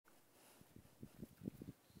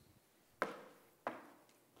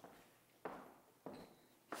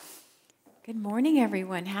Good morning,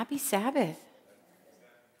 everyone. Happy Sabbath.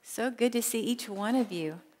 So good to see each one of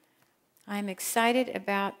you. I'm excited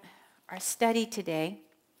about our study today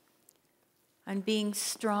on being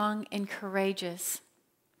strong and courageous.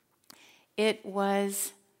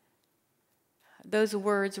 Those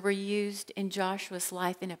words were used in Joshua's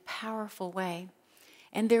life in a powerful way.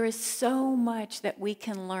 And there is so much that we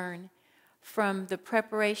can learn from the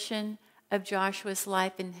preparation of Joshua's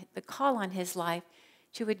life and the call on his life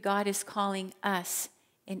to what God is calling us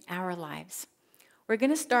in our lives. We're going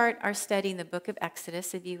to start our study in the book of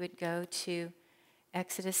Exodus. If you would go to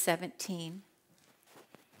Exodus 17.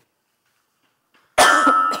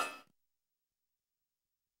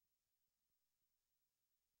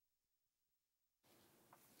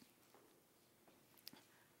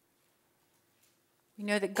 We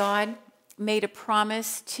know that God made a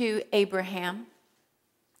promise to Abraham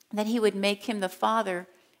that he would make him the father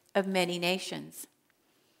of many nations.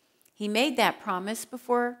 He made that promise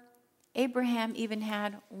before Abraham even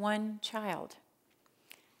had one child.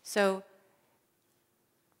 So,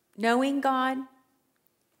 knowing God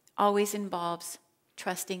always involves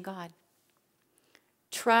trusting God.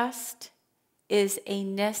 Trust is a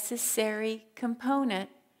necessary component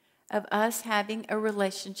of us having a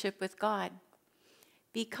relationship with God,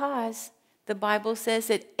 because the Bible says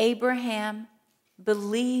that Abraham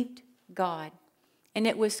believed God, and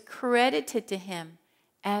it was credited to him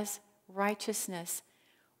as righteousness.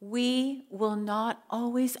 We will not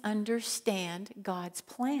always understand God's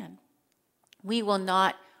plan. We will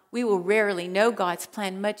rarely know God's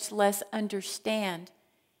plan, much less understand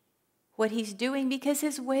what he's doing, because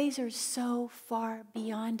his ways are so far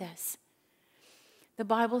beyond us. The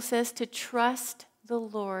Bible says to trust the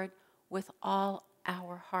Lord with all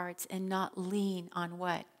our hearts and not lean on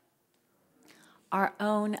what? Our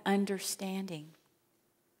own understanding.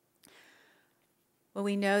 Well,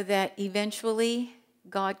 we know that eventually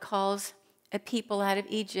God calls a people out of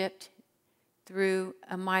Egypt through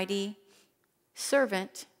a mighty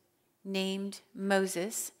servant named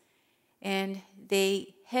Moses. And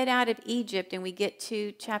they head out of Egypt, and we get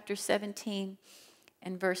to chapter 17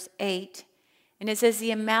 and verse 8. And it says,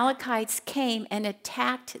 the Amalekites came and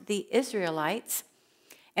attacked the Israelites.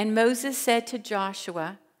 And Moses said to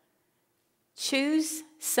Joshua, choose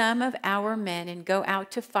some of our men and go out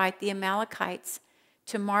to fight the Amalekites.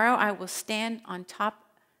 Tomorrow I will stand on top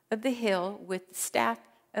of the hill with the staff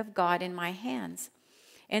of God in my hands.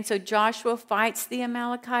 And so Joshua fights the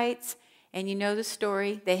Amalekites, and you know the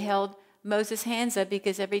story. They held Moses' hands up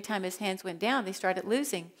because every time his hands went down, they started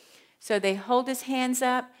losing. So they hold his hands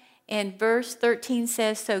up, and verse 13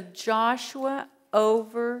 says, so Joshua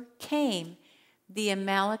overcame the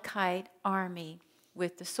Amalekite army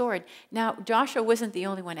with the sword. Now, Joshua wasn't the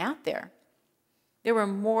only one out there. There were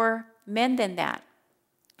more men than that.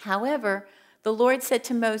 However, the Lord said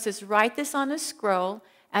to Moses, write this on a scroll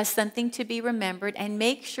as something to be remembered, and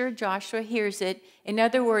make sure Joshua hears it. In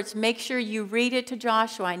other words, make sure you read it to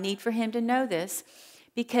Joshua. I need for him to know this,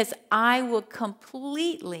 because I will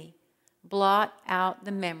completely blot out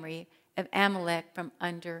the memory of Amalek from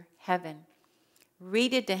under heaven.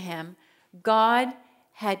 Read it to him. God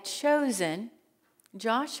had chosen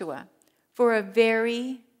Joshua for a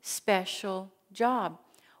very special job,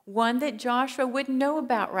 one that Joshua wouldn't know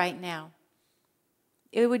about right now.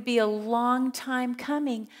 It would be a long time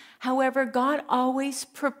coming. However, God always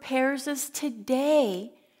prepares us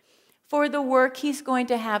today for the work he's going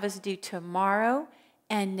to have us do tomorrow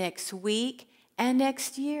and next week and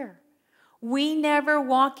next year. We never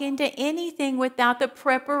walk into anything without the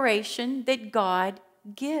preparation that God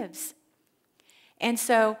gives. And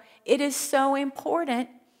so it is so important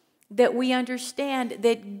that we understand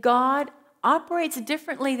that God operates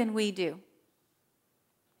differently than we do.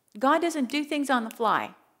 God doesn't do things on the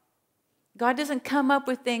fly. God doesn't come up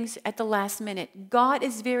with things at the last minute. God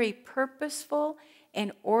is very purposeful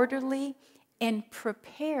and orderly and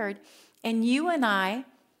prepared. And you and I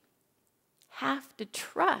have to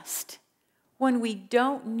trust when we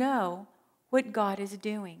don't know what God is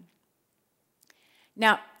doing.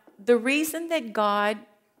 Now, the reason that God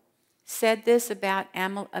said this about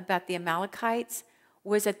the Amalekites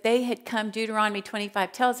was that they had come, Deuteronomy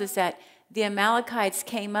 25 tells us that the Amalekites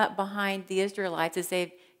came up behind the Israelites as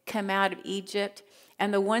they'd come out of Egypt.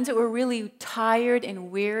 And the ones that were really tired and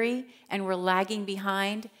weary and were lagging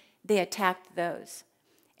behind, they attacked those.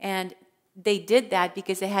 And they did that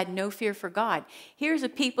because they had no fear for God. Here's a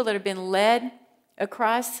people that have been led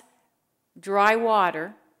across dry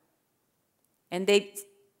water. And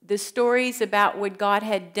the stories about what God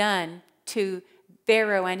had done to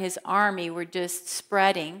Pharaoh and his army were just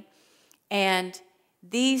spreading. And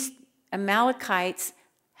these Amalekites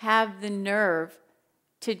have the nerve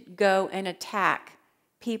to go and attack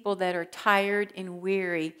people that are tired and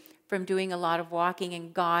weary from doing a lot of walking?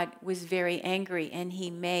 And God was very angry, and he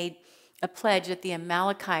made a pledge that the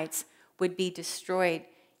Amalekites would be destroyed.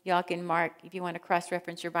 Y'all can mark, if you want to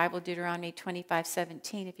cross-reference your Bible, Deuteronomy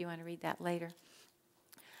 25:17, if you want to read that later.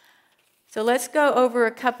 So let's go over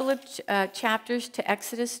a couple of chapters to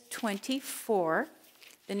Exodus 24,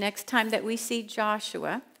 the next time that we see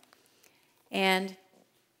Joshua. And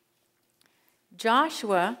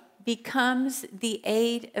Joshua becomes the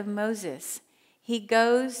aide of Moses. He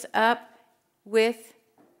goes up with,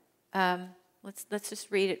 let's just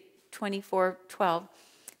read it, 24:12.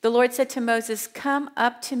 The Lord said to Moses, "Come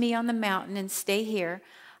up to me on the mountain and stay here.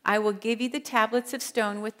 I will give you the tablets of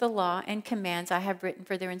stone with the law and commands I have written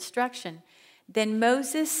for their instruction." Then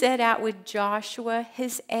Moses set out with Joshua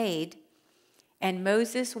his aide, and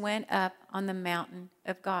Moses went up on the mountain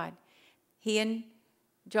of God. He and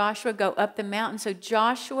Joshua go up the mountain. So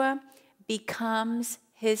Joshua becomes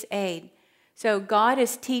his aide. So God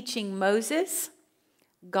is teaching Moses.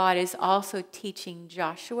 God is also teaching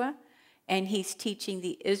Joshua. And he's teaching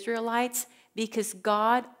the Israelites, because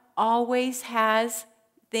God always has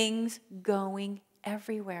things going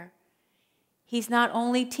everywhere. He's not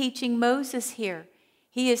only teaching Moses here.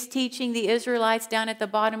 He is teaching the Israelites down at the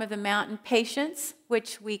bottom of the mountain patience,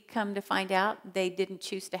 which we come to find out they didn't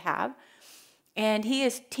choose to have. And he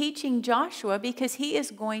is teaching Joshua because he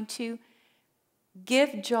is going to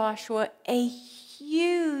give Joshua a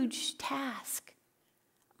huge task,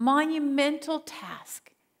 monumental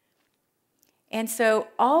task. And so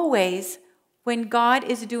always when God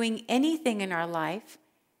is doing anything in our life,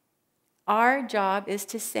 our job is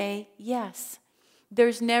to say yes.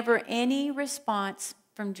 There's never any response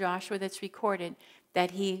from Joshua that's recorded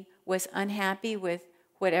that he was unhappy with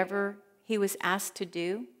whatever he was asked to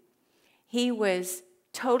do. He was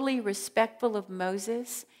totally respectful of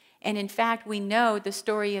Moses. And in fact, we know the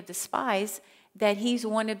story of the spies, that he's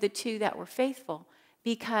one of the two that were faithful,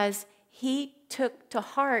 because he took to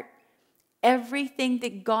heart everything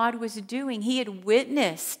that God was doing. He had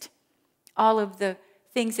witnessed all of the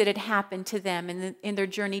things that had happened to them in their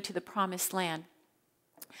journey to the promised land.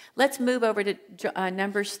 Let's move over to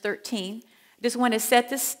Numbers 13. I just want to set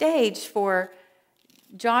the stage for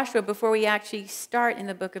Joshua before we actually start in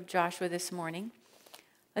the book of Joshua this morning.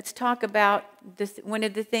 Let's talk about one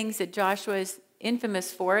of the things that Joshua is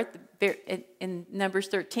infamous for in Numbers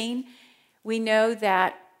 13. We know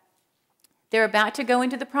that they're about to go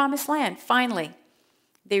into the promised land, finally.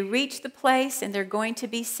 They reach the place and they're going to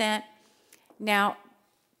be sent. Now,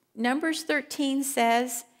 Numbers 13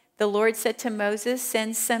 says, the Lord said to Moses,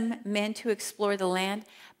 "Send some men to explore the land."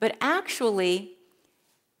 But actually,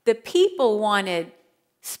 the people wanted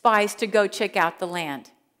spies to go check out the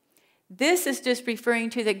land. This is just referring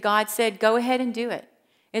to that God said, go ahead and do it.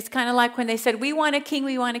 It's kind of like when they said, we want a king,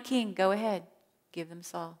 we want a king. Go ahead, give them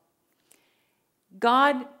Saul.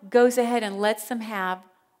 God goes ahead and lets them have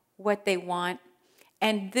what they want.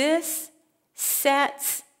 And this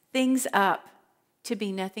sets things up to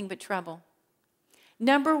be nothing but trouble.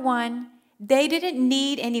 Number one, they didn't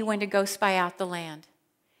need anyone to go spy out the land.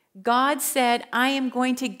 God said, I am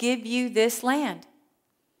going to give you this land.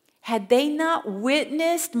 Had they not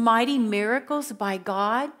witnessed mighty miracles by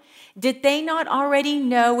God? Did they not already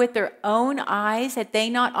know with their own eyes? Had they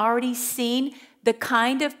not already seen the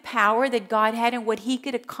kind of power that God had and what he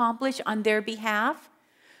could accomplish on their behalf?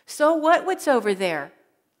 So what's over there?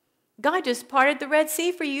 God just parted the Red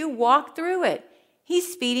Sea for you. Walk through it.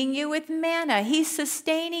 He's feeding you with manna. He's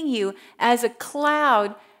sustaining you as a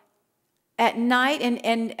cloud at night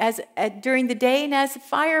and as during the day, and as a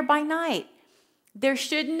fire by night. There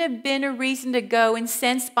shouldn't have been a reason to go and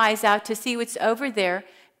send spies out to see what's over there,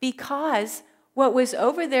 because what was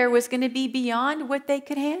over there was going to be beyond what they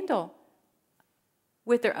could handle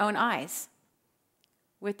with their own eyes,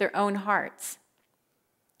 with their own hearts.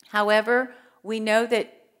 However, we know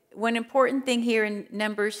that one important thing here in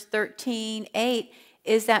Numbers 13:8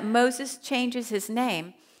 is that Moses changes his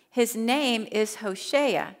name. His name is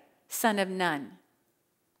Hoshea, son of Nun.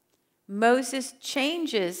 Moses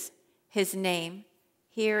changes his name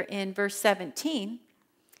here in verse 17.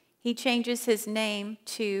 He changes his name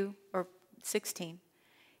to, or 16.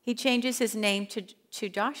 He changes his name to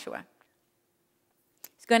Joshua.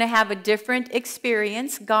 He's going to have a different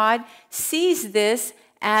experience. God sees this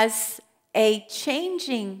as a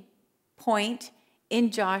changing point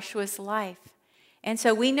in Joshua's life. And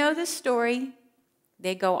so we know the story.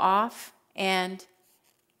 They go off and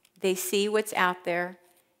they see what's out there.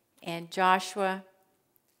 And Joshua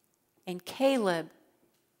and Caleb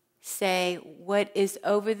say, what is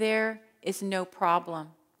over there is no problem.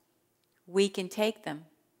 we can take them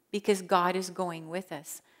because God is going with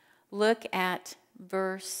us. Look at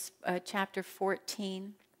chapter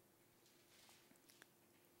 14,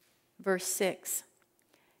 verse 6.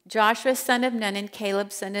 Joshua, son of Nun, and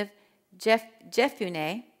Caleb, son of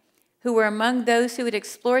Jephunneh, who were among those who had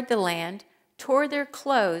explored the land, tore their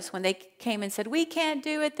clothes when they came and said, "We can't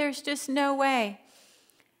do it. There's just no way."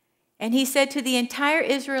 And he said to the entire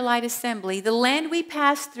Israelite assembly, "The land we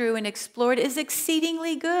passed through and explored is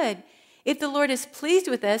exceedingly good. If the Lord is pleased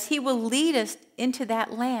with us, he will lead us into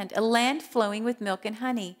that land, a land flowing with milk and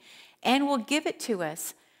honey, and will give it to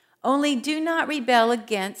us. Only do not rebel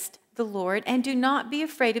against the Lord, and do not be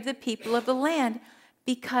afraid of the people of the land,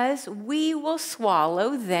 because we will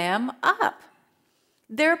swallow them up.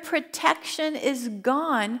 Their protection is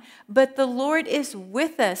gone, but the Lord is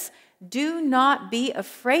with us. Do not be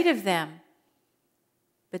afraid of them."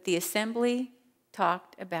 But the assembly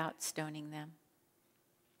talked about stoning them.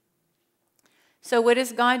 So what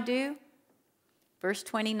does God do? Verse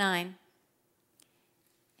 29.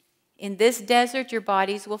 "In this desert your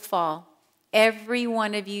bodies will fall. Every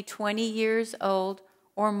one of you 20 years old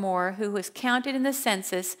or more who was counted in the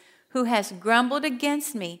census, who has grumbled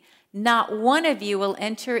against me, not one of you will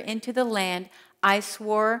enter into the land I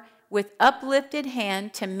swore with uplifted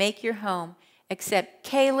hand to make your home, except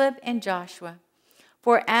Caleb and Joshua.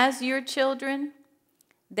 For as your children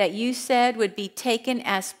that you said would be taken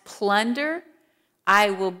as plunder, I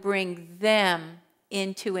will bring them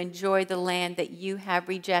in to enjoy the land that you have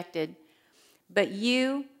rejected. But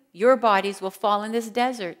your bodies will fall in this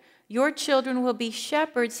desert. Your children will be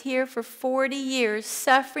shepherds here for 40 years,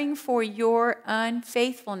 suffering for your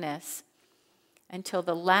unfaithfulness, until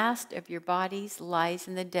the last of your bodies lies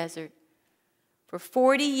in the desert. For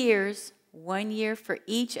 40 years, 1 year for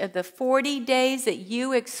each of the 40 days that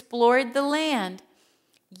you explored the land,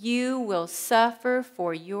 you will suffer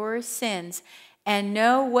for your sins and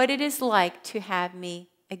know what it is like to have me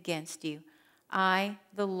against you. I,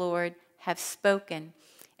 the Lord, have spoken.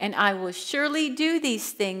 And I will surely do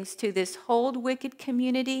these things to this whole wicked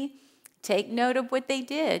community." Take note of what they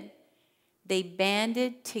did. They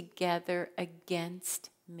banded together against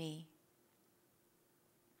me.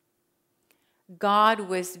 God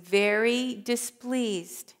was very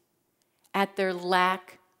displeased at their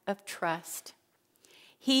lack of trust.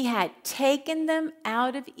 He had taken them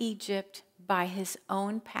out of Egypt by his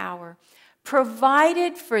own power,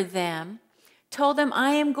 provided for them, told them,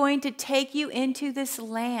 "I am going to take you into this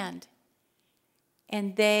land."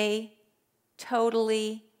 And they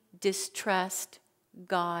totally distrust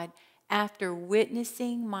God after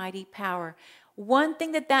witnessing mighty power. One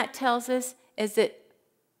thing that tells us is that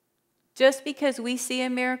just because we see a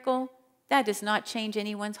miracle, that does not change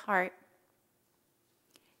anyone's heart.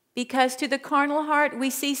 Because to the carnal heart, we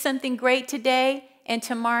see something great today, and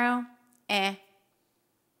tomorrow,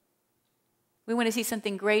 we want to see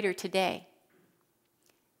something greater today.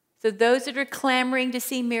 So those that are clamoring to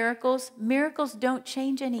see miracles, miracles don't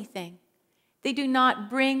change anything. They do not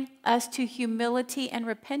bring us to humility and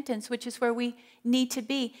repentance, which is where we need to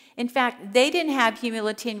be. In fact, they didn't have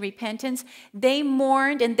humility and repentance. They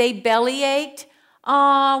mourned and they bellyached.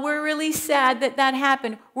 "Oh, we're really sad that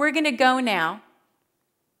happened. We're going to go now."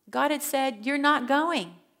 God had said, "You're not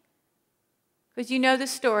going." Because you know the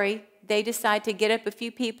story. They decide to get up a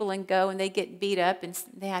few people and go, and they get beat up and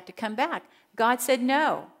they have to come back. God said,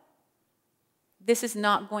 "No. This is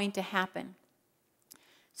not going to happen."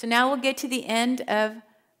 So now we'll get to the end of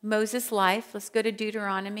Moses' life. Let's go to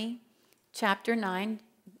Deuteronomy chapter 9.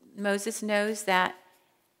 Moses knows that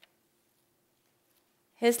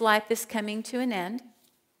his life is coming to an end.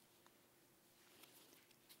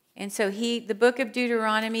 And so the book of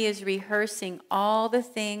Deuteronomy is rehearsing all the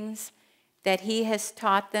things that he has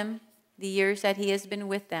taught them, the years that he has been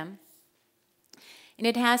with them. And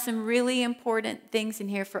it has some really important things in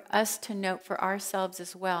here for us to note for ourselves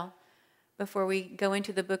as well. Before we go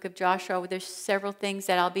into the book of Joshua, there's several things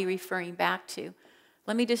that I'll be referring back to.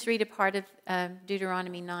 Let me just read a part of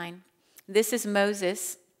Deuteronomy 9. This is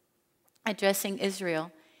Moses addressing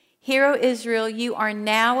Israel. "Hear, O Israel, you are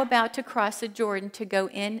now about to cross the Jordan to go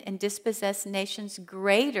in and dispossess nations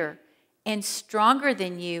greater and stronger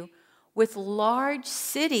than you, with large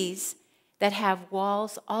cities that have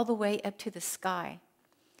walls all the way up to the sky.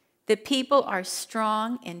 The people are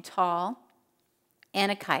strong and tall,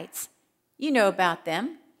 Anakites. You know about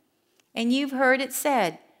them. And you've heard it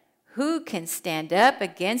said, 'Who can stand up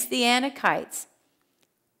against the Anakites?'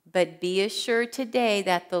 But be assured today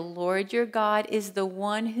that the Lord your God is the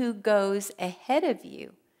one who goes ahead of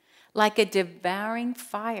you like a devouring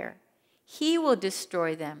fire. He will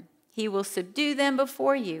destroy them. He will subdue them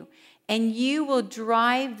before you, and you will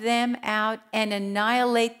drive them out and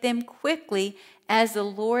annihilate them quickly, as the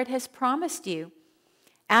Lord has promised you.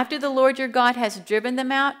 After the Lord your God has driven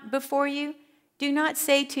them out before you, do not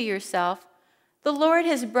say to yourself, the Lord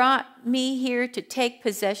has brought me here to take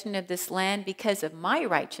possession of this land because of my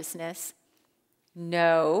righteousness.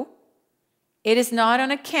 No, it is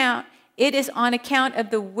on account of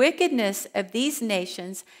the wickedness of these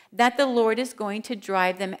nations that the Lord is going to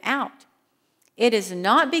drive them out. It is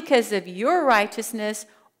not because of your righteousness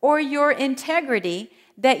or your integrity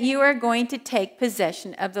that you are going to take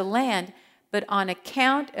possession of the land, but on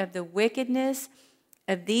account of the wickedness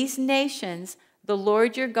of these nations, the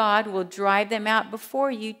Lord your God will drive them out before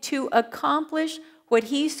you to accomplish what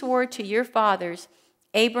he swore to your fathers,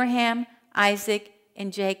 Abraham, Isaac,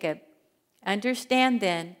 and Jacob. Understand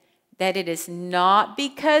then that it is not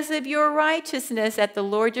because of your righteousness that the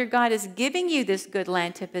Lord your God is giving you this good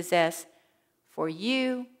land to possess, for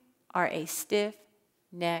you are a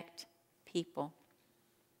stiff-necked people.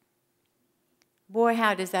 Boy,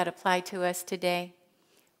 how does that apply to us today?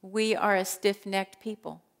 We are a stiff-necked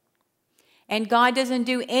people. And God doesn't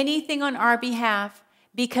do anything on our behalf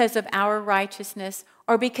because of our righteousness,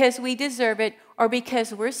 or because we deserve it, or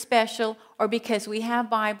because we're special, or because we have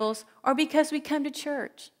Bibles, or because we come to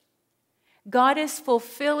church. God is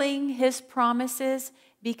fulfilling his promises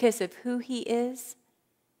because of who he is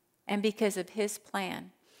and because of his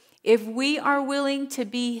plan. If we are willing to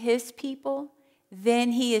be his people,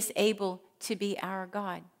 then he is able to be our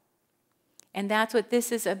God. And that's what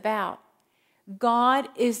this is about. God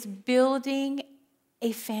is building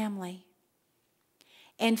a family.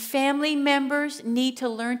 And family members need to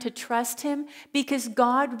learn to trust him because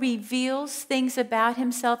God reveals things about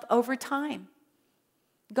himself over time.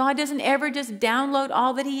 God doesn't ever just download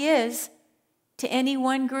all that he is to any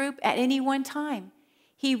one group at any one time.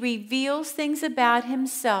 He reveals things about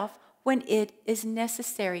himself when it is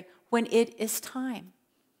necessary, when it is time.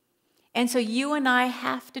 And so you and I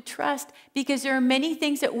have to trust, because there are many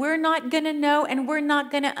things that we're not going to know and we're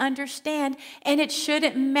not going to understand. And it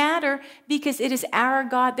shouldn't matter, because it is our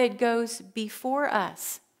God that goes before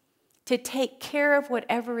us to take care of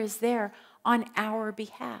whatever is there on our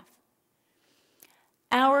behalf.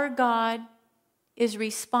 Our God is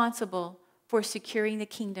responsible for securing the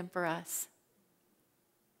kingdom for us.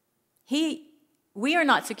 We are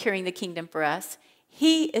not securing the kingdom for us.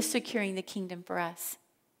 He is securing the kingdom for us.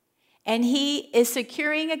 And he is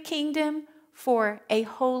securing a kingdom for a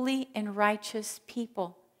holy and righteous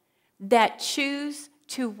people that choose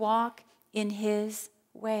to walk in his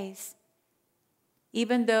ways.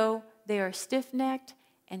 Even though they are stiff-necked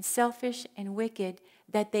and selfish and wicked,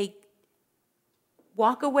 that they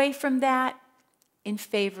walk away from that in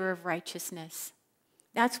favor of righteousness.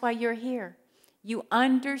 That's why you're here. You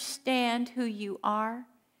understand who you are.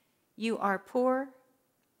 You are poor,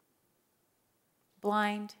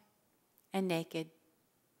 blind, and naked.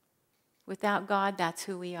 Without God, that's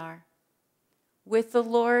who we are. With the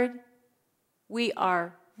Lord, we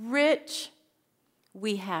are rich,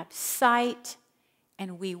 we have sight,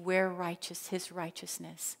 and we wear his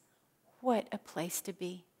righteousness. What a place to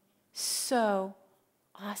be. So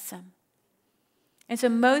awesome. And so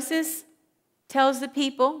Moses tells the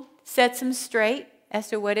people, sets them straight as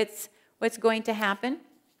to what's going to happen.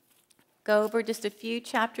 Go over just a few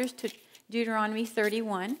chapters to Deuteronomy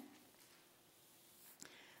 31.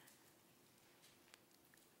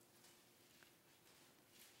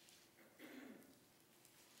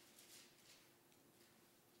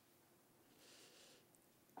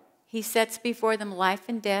 He sets before them life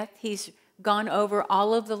and death. He's gone over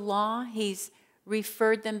all of the law. He's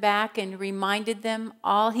referred them back and reminded them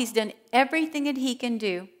all. He's done everything that he can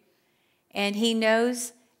do. And he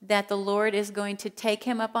knows that the Lord is going to take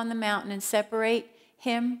him up on the mountain and separate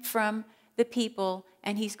him from the people,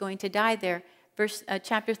 and he's going to die there.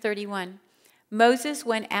 Chapter 31. Moses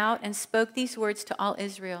went out and spoke these words to all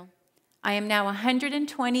Israel. I am now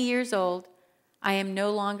 120 years old. I am no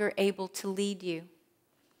longer able to lead you.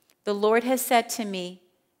 The Lord has said to me,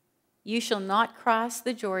 you shall not cross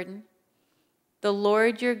the Jordan. The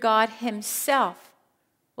Lord your God himself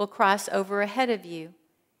will cross over ahead of you.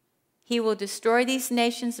 He will destroy these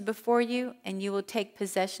nations before you, and you will take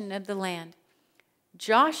possession of the land.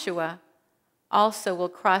 Joshua also will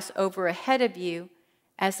cross over ahead of you,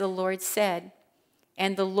 as the Lord said,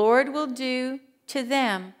 and the Lord will do to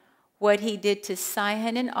them what he did to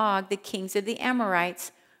Sihon and Og, the kings of the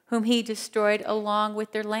Amorites, whom he destroyed along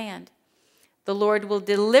with their land. The Lord will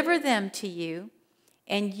deliver them to you,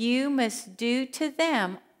 and you must do to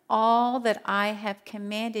them all that I have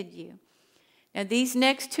commanded you. Now, these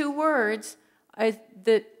next two words are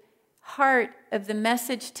the heart of the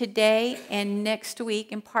message today and next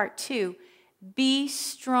week in part 2. Be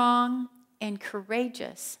strong and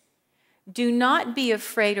courageous. Do not be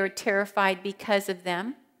afraid or terrified because of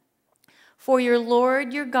them. For your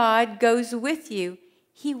Lord, your God, goes with you.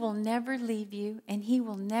 He will never leave you, and he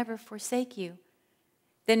will never forsake you.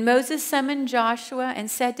 Then Moses summoned Joshua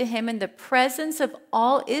and said to him in the presence of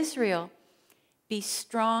all Israel, be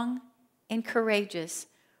strong and courageous,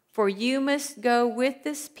 for you must go with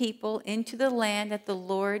this people into the land that the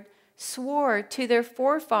Lord swore to their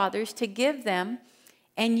forefathers to give them,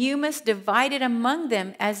 and you must divide it among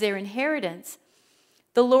them as their inheritance.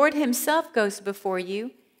 The Lord himself goes before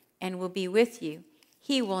you and will be with you.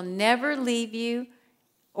 He will never leave you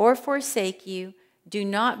or forsake you. Do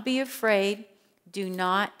not be afraid. Do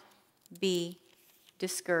not be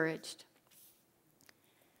discouraged.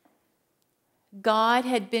 God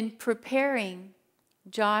had been preparing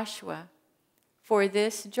Joshua for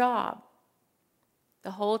this job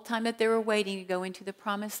the whole time that they were waiting to go into the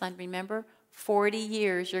promised land. Remember, 40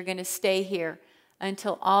 years you're going to stay here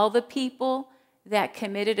until all the people that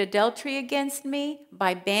committed adultery against me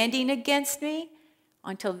by banding against me,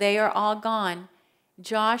 until they are all gone.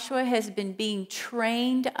 Joshua has been being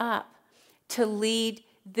trained up to lead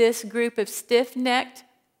this group of stiff-necked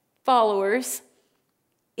followers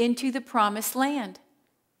into the promised land.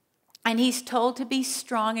 And he's told to be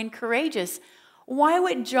strong and courageous. Why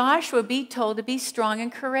would Joshua be told to be strong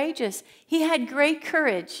and courageous? He had great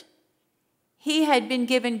courage. He had been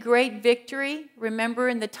given great victory. Remember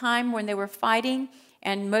in the time when they were fighting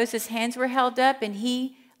and Moses' hands were held up and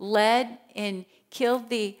he led and killed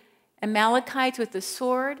the Amalekites with the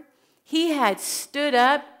sword? He had stood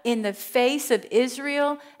up in the face of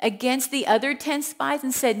Israel against the other 10 spies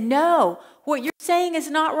and said, no, what you're saying is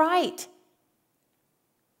not right.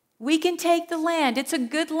 We can take the land. It's a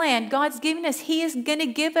good land. God's giving us. He is going to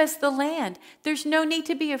give us the land. There's no need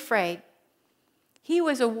to be afraid. He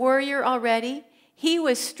was a warrior already. He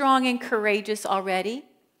was strong and courageous already.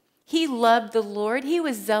 He loved the Lord. He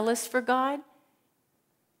was zealous for God.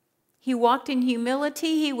 He walked in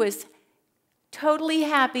humility. He was totally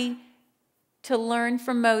happy to learn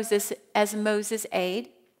from Moses as Moses' aide.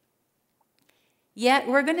 Yet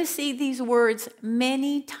we're going to see these words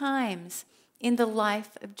many times in the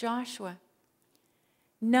life of Joshua.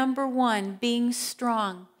 Number 1, being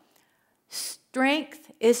strong.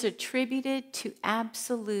 Strength is attributed to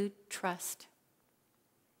absolute trust.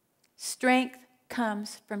 Strength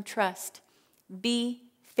comes from trust. Be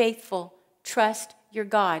faithful. Trust your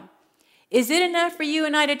God. Is it enough for you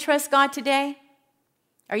and I to trust God today?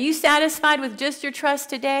 Are you satisfied with just your trust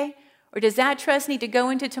today? Or does that trust need to go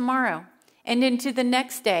into tomorrow and into the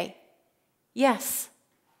next day? Yes.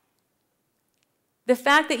 The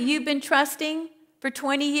fact that you've been trusting for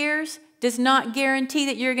 20 years does not guarantee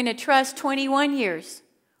that you're going to trust 21 years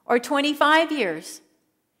or 25 years.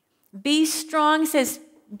 Be strong says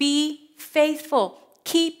be faithful.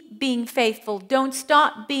 Keep being faithful. Don't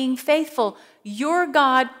stop being faithful. Your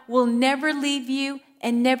God will never leave you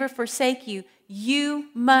and never forsake you. You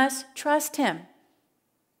must trust him.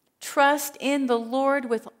 Trust in the Lord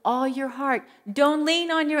with all your heart. Don't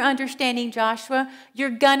lean on your understanding, Joshua.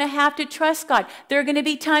 You're going to have to trust God. There are going to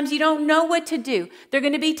be times you don't know what to do. There are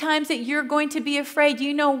going to be times that you're going to be afraid.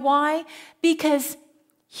 You know why? Because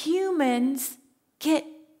humans get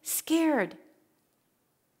scared.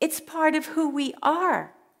 It's part of who we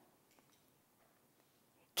are.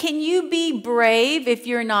 Can you be brave if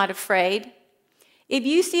you're not afraid? If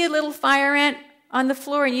you see a little fire ant on the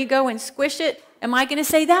floor and you go and squish it, am I going to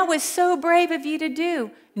say, that was so brave of you to do?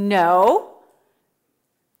 No.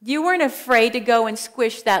 You weren't afraid to go and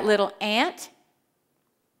squish that little ant.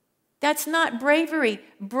 That's not bravery.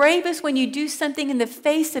 Brave is when you do something in the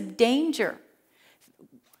face of danger.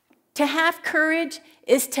 To have courage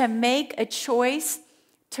is to make a choice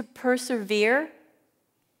to persevere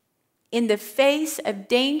in the face of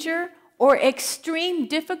danger or extreme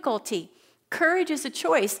difficulty. Courage is a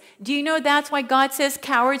choice. Do you know that's why God says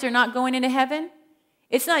cowards are not going into heaven?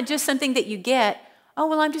 It's not just something that you get. Oh,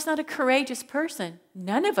 well, I'm just not a courageous person.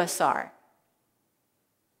 None of us are.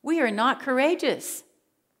 We are not courageous.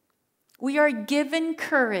 We are given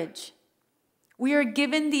courage. We are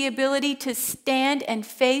given the ability to stand and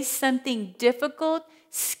face something difficult,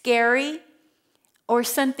 scary, or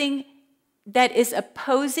something that is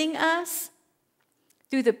opposing us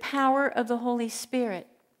through the power of the Holy Spirit.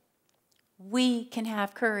 We can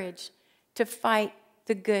have courage to fight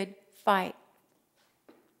the good fight.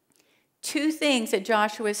 2 things that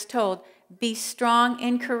Joshua is told: be strong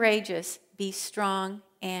and courageous. Be strong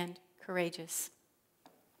and courageous.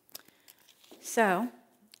 So,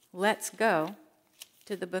 let's go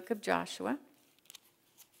to the book of Joshua.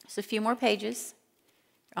 Just a few more pages.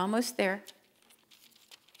 Almost there.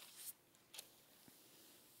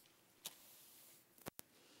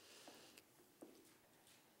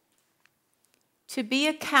 To be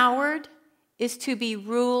a coward is to be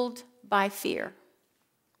ruled by fear.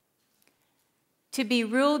 To be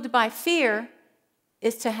ruled by fear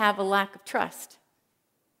is to have a lack of trust.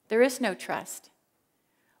 There is no trust.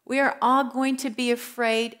 We are all going to be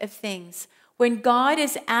afraid of things. When God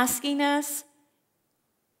is asking us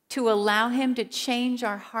to allow Him to change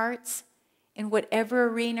our hearts in whatever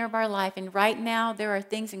arena of our life, and right now there are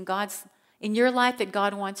things in your life that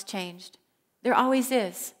God wants changed. There always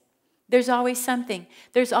is. There's always something.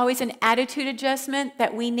 There's always an attitude adjustment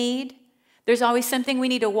that we need. There's always something we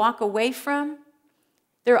need to walk away from.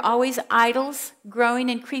 There are always idols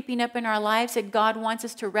growing and creeping up in our lives that God wants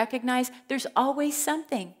us to recognize. There's always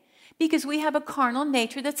something because we have a carnal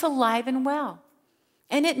nature that's alive and well.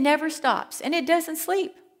 And it never stops. And it doesn't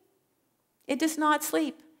sleep. It does not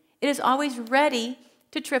sleep. It is always ready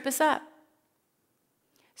to trip us up.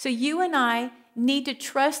 So you and I need to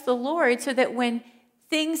trust the Lord so that when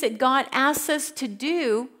things that God asks us to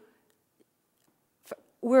do,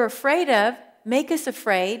 we're afraid of, make us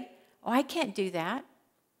afraid. Oh, I can't do that.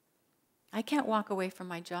 I can't walk away from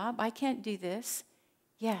my job. I can't do this.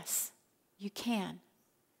 Yes, you can.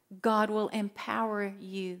 God will empower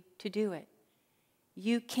you to do it.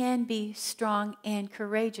 You can be strong and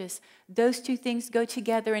courageous. Those two things go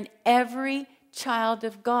together, and every child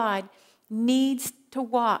of God needs to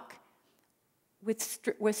walk with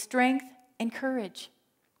strength and courage.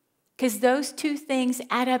 Because those two things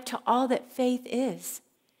add up to all that faith is.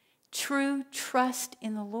 True trust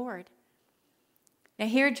in the Lord. Now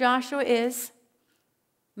here Joshua is.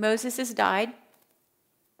 Moses has died.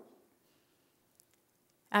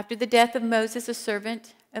 After the death of Moses, a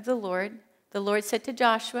servant of the Lord said to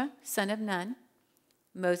Joshua, son of Nun,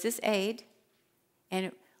 Moses' aide.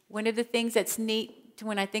 And one of the things that's neat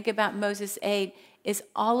when I think about Moses' aide is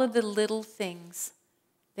all of the little things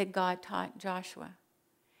that God taught Joshua.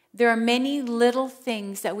 There are many little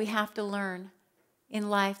things that we have to learn in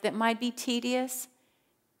life that might be tedious.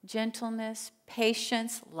 Gentleness,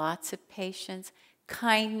 patience, lots of patience,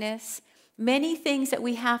 kindness, many things that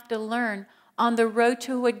we have to learn on the road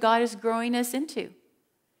to what God is growing us into.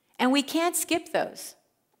 And we can't skip those.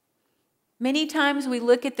 Many times we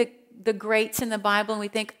look at the greats in the Bible and we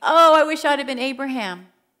think, oh, I wish I'd have been Abraham.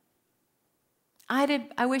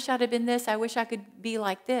 I wish I'd have been this. I wish I could be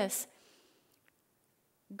like this.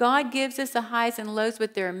 God gives us the highs and lows,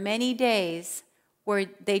 but there are many days where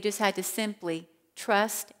they just had to simply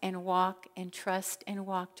trust and walk,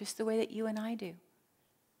 just the way that you and I do.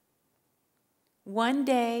 One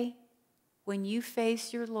day, when you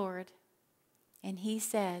face your Lord, and He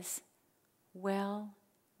says, well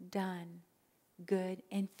done, good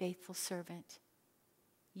and faithful servant,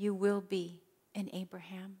 you will be an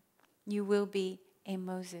Abraham. You will be a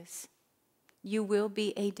Moses. You will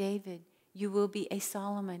be a David. You will be a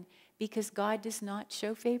Solomon, because God does not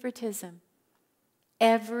show favoritism.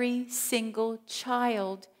 Every single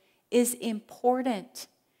child is important.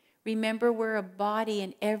 Remember, we're a body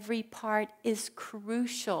and every part is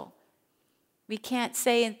crucial. We can't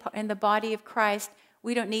say in the body of Christ,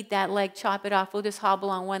 we don't need that leg, chop it off, we'll just hobble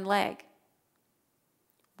on one leg.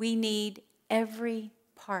 We need every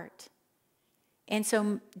part. And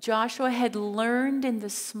so Joshua had learned in the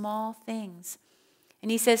small things. And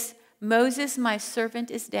he says, Moses, my servant,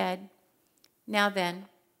 is dead. Now then,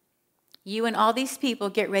 you and all these people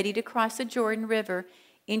get ready to cross the Jordan River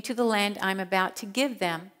into the land I'm about to give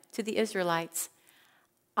them, to the Israelites.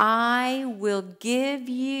 I will give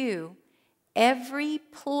you every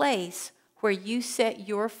place where you set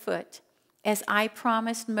your foot, as I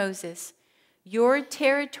promised Moses. Your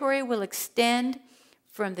territory will extend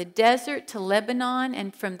from the desert to Lebanon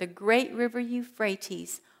and from the great river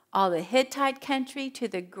Euphrates, all the Hittite country to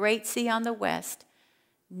the great sea on the west.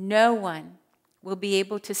 No one will be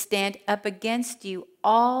able to stand up against you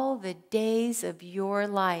all the days of your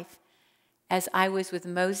life. As I was with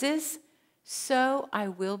Moses, so I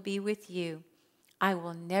will be with you. I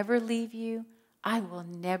will never leave you. I will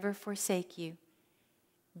never forsake you.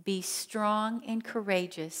 Be strong and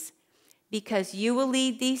courageous, because you will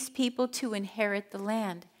lead these people to inherit the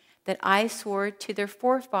land that I swore to their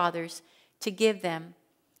forefathers to give them.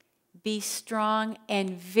 Be strong and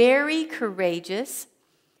very courageous.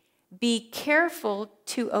 Be careful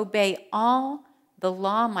to obey all the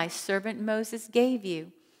law my servant Moses gave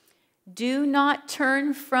you. Do not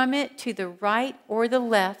turn from it to the right or the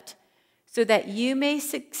left, so that you may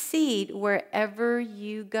succeed wherever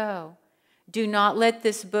you go. Do not let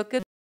this book of